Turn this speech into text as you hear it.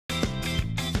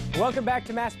Welcome back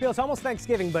to Mass Appeal. It's almost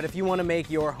Thanksgiving, but if you want to make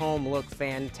your home look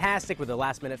fantastic with a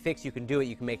last-minute fix, you can do it.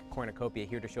 You can make a cornucopia.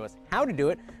 Here to show us how to do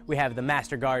it, we have the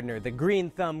master gardener, the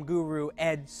green thumb guru,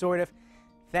 Ed Sordiff.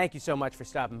 Thank you so much for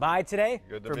stopping by today.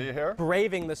 Good to be here.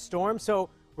 Braving the storm.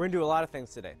 So we're going to do a lot of things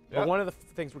today. Yep. But one of the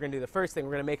things we're going to do, the first thing,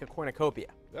 we're going to make a cornucopia.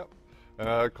 Yep. And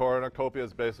a cornucopia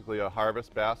is basically a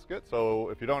harvest basket. So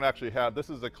if you don't actually have, this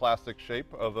is the classic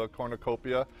shape of a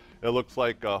cornucopia. It looks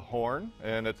like a horn,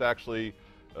 and it's actually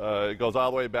it goes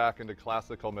all the way back into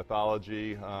classical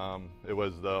mythology. It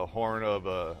was the horn of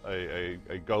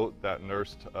a goat that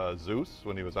nursed Zeus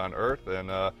when he was on Earth, and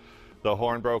the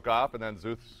horn broke off, and then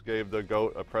Zeus gave the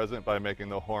goat a present by making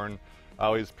the horn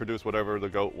always produce whatever the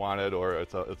goat wanted, or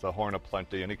it's a horn of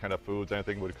plenty. Any kind of foods,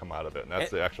 anything would come out of it, and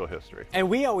that's the actual history. And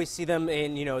we always see them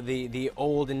in, you know, the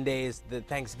olden days, the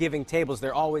Thanksgiving tables.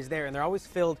 They're always there, and they're always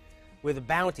filled with a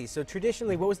bounty. So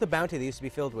traditionally, what was the bounty they used to be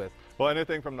filled with? Well,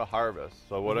 anything from the harvest.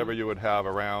 So whatever you would have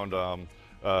around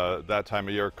that time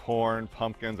of year, corn,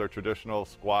 pumpkins are traditional,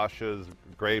 squashes,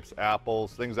 grapes,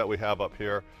 apples, things that we have up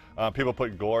here. People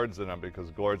put gourds in them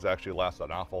because gourds actually last an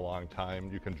awful long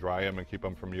time. You can dry them and keep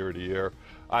them from year to year.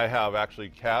 I have actually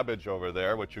cabbage over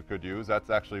there, which you could use. That's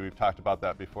actually, we've talked about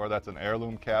that before. That's an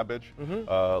heirloom cabbage,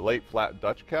 late flat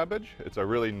Dutch cabbage. It's a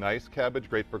really nice cabbage,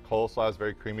 great for coleslaw, it's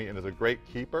very creamy, and is a great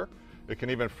keeper. It can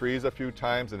even freeze a few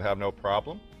times and have no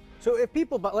problem. So if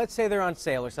people, let's say they're on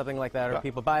sale or something like that, or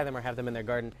people buy them or have them in their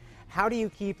garden, how do you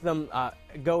keep them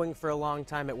going for a long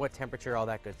time? At what temperature? All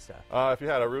that good stuff. If you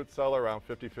had a root cellar around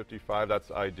 50, 55,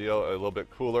 that's ideal. A little bit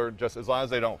cooler. Just as long as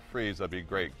they don't freeze, that'd be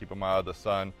great. Keep them out of the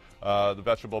sun. The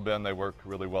vegetable bin, they work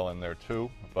really well in there too.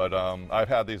 But I've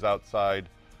had these outside,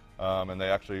 and they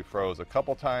actually froze a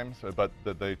couple times, but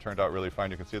they turned out really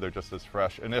fine. You can see they're just as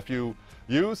fresh. And if you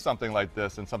use something like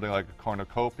this and something like a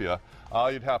cornucopia, all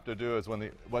you'd have to do is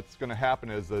what's going to happen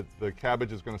is that the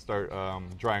cabbage is going to start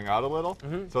drying out a little,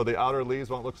 so the outer leaves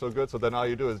won't look so good. So then all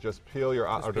you do is just peel your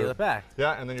outer. Peel it back.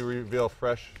 Yeah, and then you reveal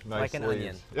fresh, nice like an leaves.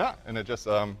 onion. Yeah, and it just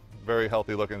very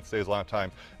healthy looking, stays a long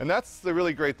time. And that's the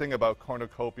really great thing about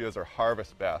cornucopias or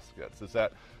harvest baskets, is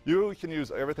that you can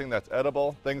use everything that's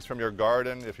edible, things from your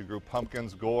garden. If you grew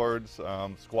pumpkins, gourds,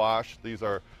 squash, these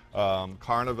are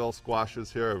carnival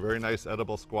squashes here, a very nice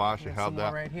edible squash. You have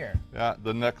that right here. Yeah,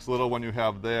 the next little one you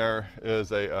have there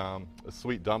is a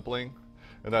sweet dumpling,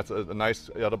 and that's a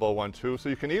nice edible one too. So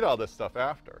you can eat all this stuff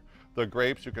after. The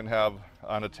grapes you can have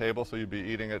on a table, so you'd be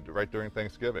eating it right during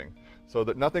Thanksgiving, so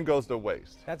that nothing goes to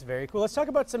waste. That's very cool. Let's talk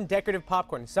about some decorative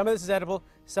popcorn. Some of this is edible,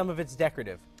 some of it's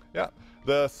decorative. Yeah,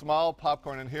 the small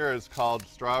popcorn in here is called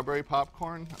strawberry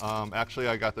popcorn. Actually,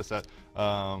 I got this at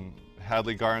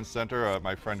Hadley Garden Center.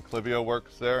 My friend Clivia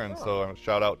works there, and so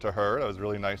shout out to her. That was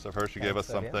really nice of her. She gave us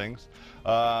some things.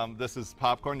 This is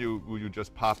popcorn. You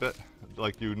just pop it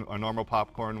like a normal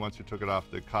popcorn once you took it off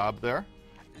the cob there.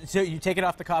 So you take it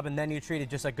off the cob and then you treat it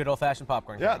just like good old-fashioned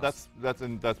popcorn. Yeah, that's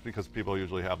because people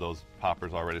usually have those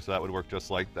poppers already, so that would work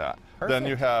just like that. Perfect. Then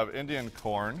you have Indian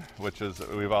corn, which is,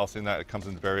 we've all seen that. It comes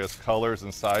in various colors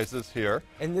and sizes here.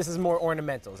 And this is more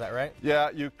ornamental, is that right?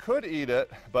 Yeah, you could eat it,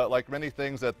 but like many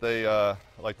things that they,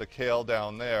 like the kale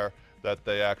down there, that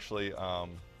they actually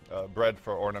bred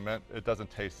for ornament, it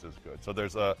doesn't taste as good. So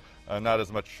there's not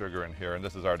as much sugar in here, and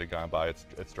this has already gone by.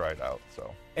 It's dried out.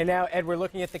 So. And now, Ed, we're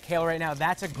looking at the kale right now.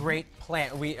 That's a great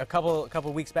plant. A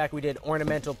couple weeks back we did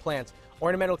ornamental plants.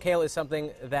 Ornamental kale is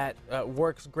something that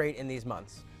works great in these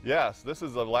months. Yes, this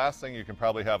is the last thing you can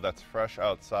probably have that's fresh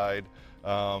outside.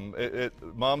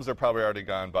 Mums are probably already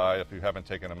gone by if you haven't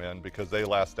taken them in, because they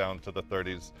last down to the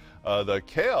 30s. The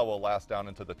kale will last down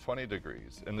into the 20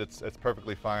 degrees, and it's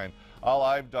perfectly fine. All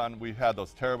I've done, we had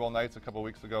those terrible nights a couple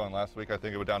weeks ago, and last week I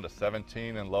think it went down to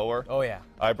 17 and lower. Oh yeah.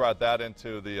 I brought that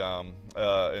into the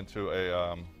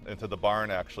into the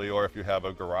barn actually, or if you have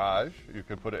a garage, you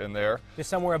could put it in there. Just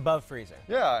somewhere above freezing.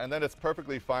 Yeah, and then it's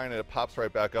perfectly fine, and it pops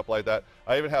right back up like that.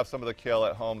 I even have some of the kale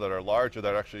at home that are larger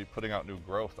that are actually putting out new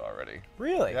growth already.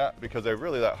 Really? Yeah, because they're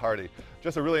really that hardy.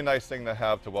 Just a really nice thing to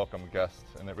have to welcome guests,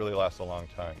 and it really lasts a long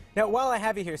time. Now, while I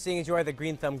have you here, seeing as you are the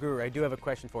green thumb guru, I do have a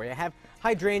question for you. I have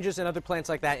hydrangeas and other plants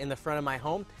like that in the front of my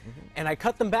home, and I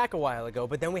cut them back a while ago,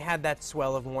 but then we had that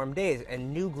swell of warm days,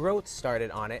 and new growth started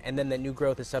on it, and then the new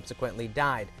growth has subsequently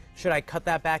died. Should I cut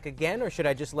that back again, or should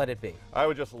I just let it be? I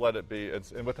would just let it be.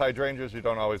 And with hydrangeas, you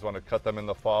don't always want to cut them in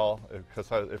the fall,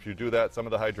 because if you do that, some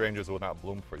of the hydrangeas will not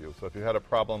bloom for you. So if you had a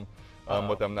problem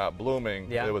with them not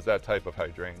blooming, it was that type of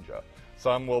hydrangea.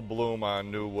 Some will bloom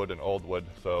on new wood and old wood,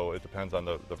 so it depends on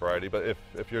the variety. But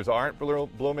if yours aren't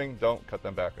blooming, don't cut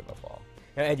them back in the fall.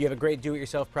 Now, Ed, you have a great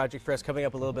do-it-yourself project for us coming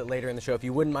up a little bit later in the show. If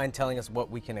you wouldn't mind telling us what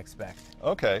we can expect.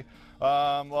 Okay.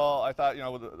 Well, I thought,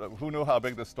 who knew how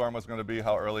big the storm was going to be,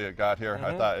 how early it got here.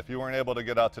 I thought if you weren't able to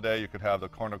get out today, you could have the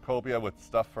cornucopia with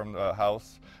stuff from the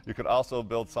house. You could also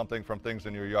build something from things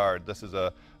in your yard. This is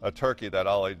a turkey that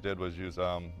all I did was use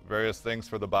various things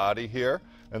for the body here.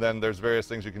 And then there's various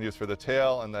things you can use for the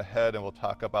tail and the head, and we'll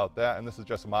talk about that. And this is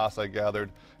just moss I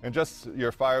gathered. And just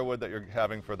your firewood that you're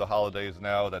having for the holidays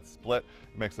now that's split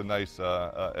makes a nice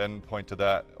end point to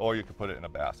that. Or you could put it in a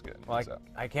basket. Well,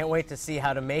 I can't wait to see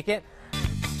how to make it.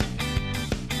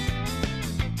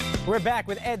 We're back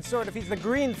with Ed Sortif. He's the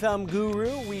green thumb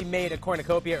guru. We made a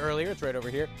cornucopia earlier. It's right over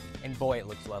here. And boy, it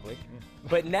looks lovely.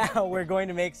 But now we're going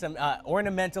to make some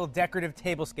ornamental decorative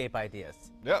tablescape ideas.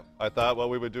 Yep. I thought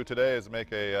what we would do today is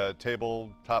make a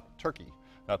tabletop turkey.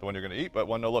 Not the one you're going to eat, but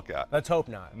one to look at. Let's hope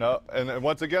not. No, and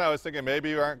once again, I was thinking maybe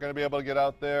you aren't going to be able to get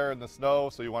out there in the snow,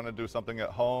 so you want to do something at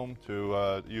home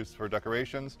to use for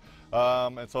decorations.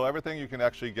 And so everything you can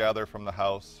actually gather from the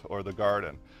house or the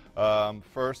garden.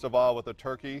 First of all, with a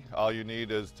turkey, all you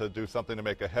need is to do something to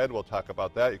make a head. We'll talk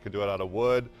about that. You can do it out of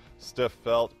wood, stiff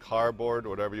felt, cardboard,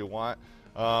 whatever you want.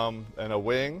 And a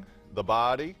wing, the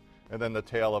body, and then the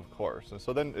tail, of course. And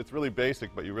so then it's really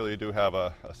basic, but you really do have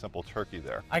a simple turkey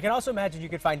there. I can also imagine you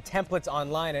could find templates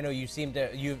online. I know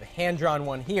you've hand-drawn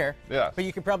one here. Yeah. But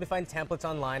you can probably find templates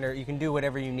online, or you can do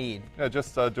whatever you need. Yeah,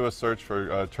 just do a search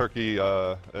for turkey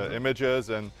images,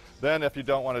 and then if you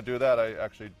don't want to do that, I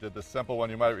actually did the simple one.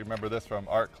 You might remember this from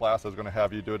art class. I was going to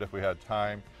have you do it if we had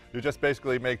time. You just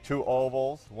basically make two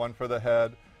ovals, one for the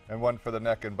head and one for the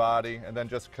neck and body, and then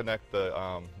just connect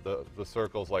the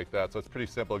circles like that. So it's pretty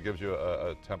simple. It gives you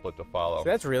a template to follow. So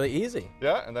that's really easy.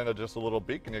 Yeah, and then just a little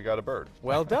beak and you got a bird.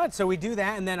 Well done. So we do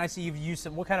that, and then I see you've used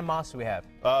some, what kind of moss do we have?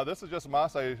 This is just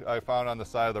moss I found on the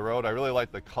side of the road. I really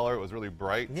liked the color. It was really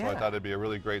bright, so I thought it'd be a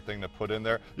really great thing to put in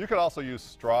there. You could also use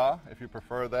straw if you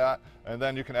prefer that, and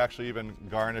then you can actually even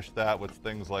garnish that with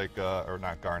things like, or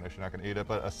not garnish, you're not going to eat it,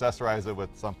 but accessorize it with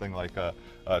something like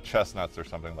chestnuts or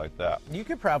something like that. You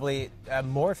could probably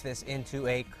morph this into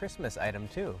a Christmas item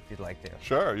too, if you'd like to.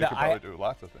 Sure, you could probably do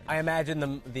lots of things. I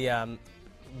imagine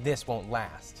this won't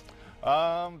last.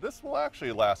 This will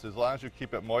actually last as long as you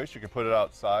keep it moist. You can put it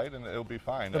outside and it'll be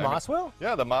fine. The moss will?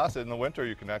 Yeah, the moss in the winter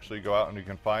you can actually go out and you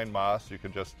can find moss. You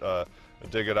can just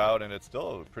dig it out and it's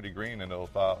still pretty green and it'll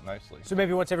thaw out nicely. So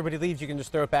maybe once everybody leaves you can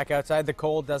just throw it back outside. The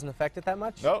cold doesn't affect it that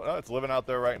much? No, it's living out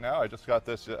there right now. I just got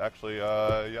this actually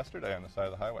yesterday on the side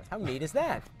of the highway. How neat is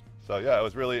that? So yeah, it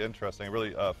was really interesting,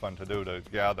 really fun to do, to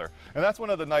gather. And that's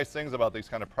one of the nice things about these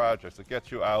kind of projects. It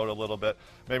gets you out a little bit.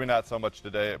 Maybe not so much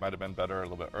today. It might have been better a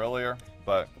little bit earlier.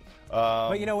 But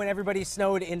you know, when everybody's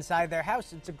snowed inside their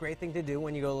house, it's a great thing to do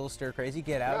when you go a little stir crazy,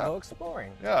 get out and go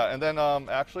exploring. Yeah, and then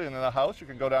actually in the house, you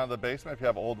can go down to the basement if you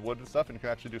have old wood and stuff, and you can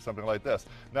actually do something like this.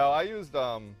 Now, I used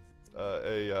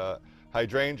a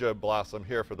hydrangea blossom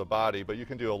here for the body, but you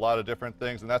can do a lot of different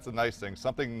things, and that's a nice thing,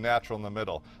 something natural in the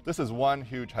middle. This is one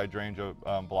huge hydrangea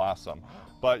blossom,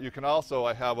 but you can also,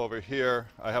 I have over here,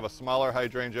 I have a smaller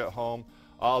hydrangea at home.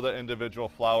 All the individual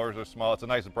flowers are small. It's a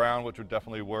nice brown, which would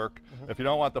definitely work. If you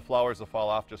don't want the flowers to fall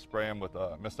off, just spray them with,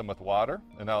 mist them with water,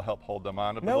 and that'll help hold them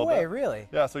on a little bit. No way, really?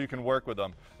 Yeah, so you can work with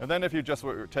them. And then if you just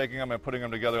were taking them and putting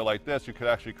them together like this, you could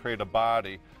actually create a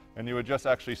body, and you would just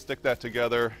actually stick that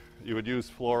together. You would use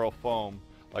floral foam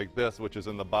like this, which is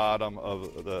in the bottom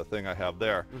of the thing I have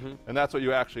there. And that's what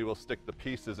you actually will stick the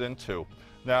pieces into.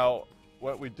 Now,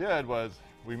 what we did was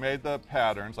we made the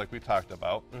patterns like we talked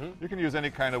about. You can use any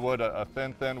kind of wood, a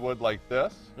thin wood like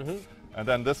this. And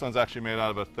then this one's actually made out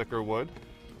of a thicker wood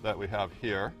that we have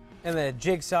here. And then a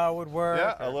jigsaw would work?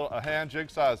 Yeah, a hand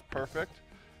jigsaw is perfect.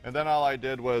 And then all I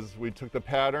did was we took the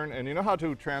pattern, and you know how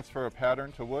to transfer a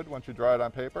pattern to wood once you draw it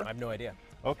on paper? I have no idea.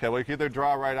 Okay, well you can either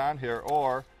draw right on here,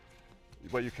 or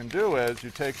what you can do is you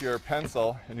take your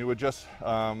pencil and you would just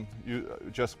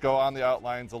go on the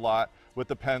outlines a lot with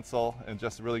the pencil and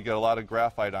just really get a lot of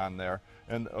graphite on there.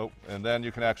 And then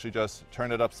you can actually just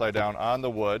turn it upside down on the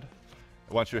wood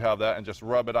once you have that and just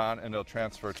rub it on and it'll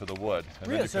transfer to the wood. And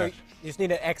really? So you just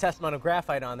need an excess amount of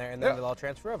graphite on there and then it'll all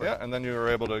transfer over? Yeah, and then you were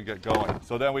able to get going.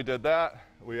 So then we did that.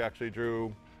 We actually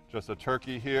drew just a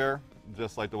turkey here,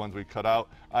 just like the ones we cut out.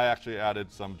 I actually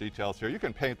added some details here. You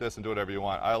can paint this and do whatever you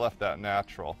want. I left that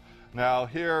natural. Now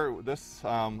here, this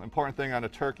important thing on a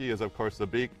turkey is of course the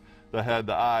beak, the head,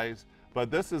 the eyes,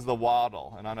 but this is the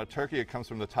wattle. And on a turkey it comes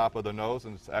from the top of the nose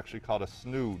and it's actually called a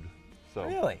snood. So,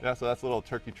 really? Yeah, so that's a little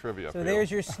turkey trivia So for there's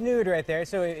your snood right there.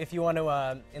 So if you want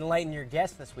to enlighten your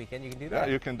guests this weekend, you can do that.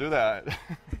 Yeah, you can do that.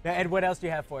 Now, Ed, what else do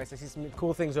you have for us? I see some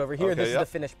cool things over here. Okay, this is the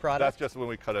finished product. That's just when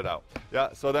we cut it out.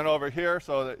 Yeah, so then over here,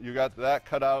 so that you got that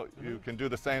cut out, you can do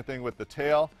the same thing with the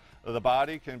tail. The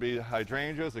body can be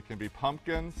hydrangeas, it can be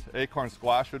pumpkins. Acorn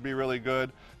squash would be really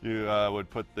good. You would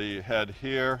put the head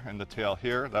here and the tail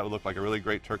here. That would look like a really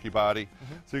great turkey body.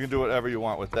 So you can do whatever you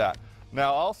want with that.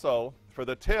 Now also, for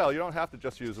the tail, you don't have to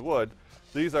just use wood.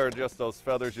 These are just those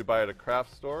feathers you buy at a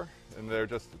craft store, and they're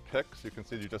just picks. You can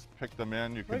see you just pick them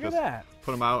in. You can Look at just that.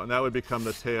 put them out, and that would become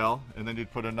the tail. And then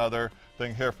you'd put another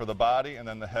thing here for the body, and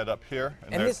then the head up here.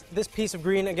 And this piece of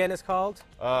green again is called?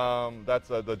 That's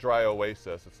the dry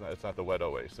oasis. It's not the wet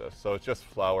oasis. So it's just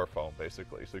flower foam,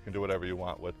 basically. So you can do whatever you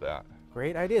want with that.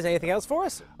 Great ideas. Anything else for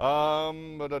us?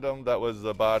 That was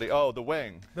the body. Oh, the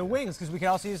wing. The wings, because we can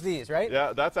also use these, right?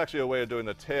 Yeah, that's actually a way of doing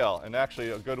the tail. And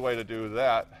actually, a good way to do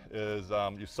that is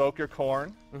you soak your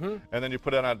corn, and then you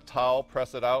put it on a towel,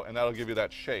 press it out, and that'll give you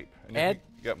that shape. And you Ed?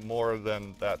 can get more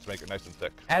than that to make it nice and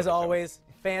thick. As always,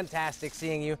 fantastic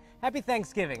seeing you. Happy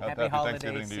Thanksgiving. Happy holiday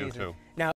Thanksgiving to you, season. too. Now,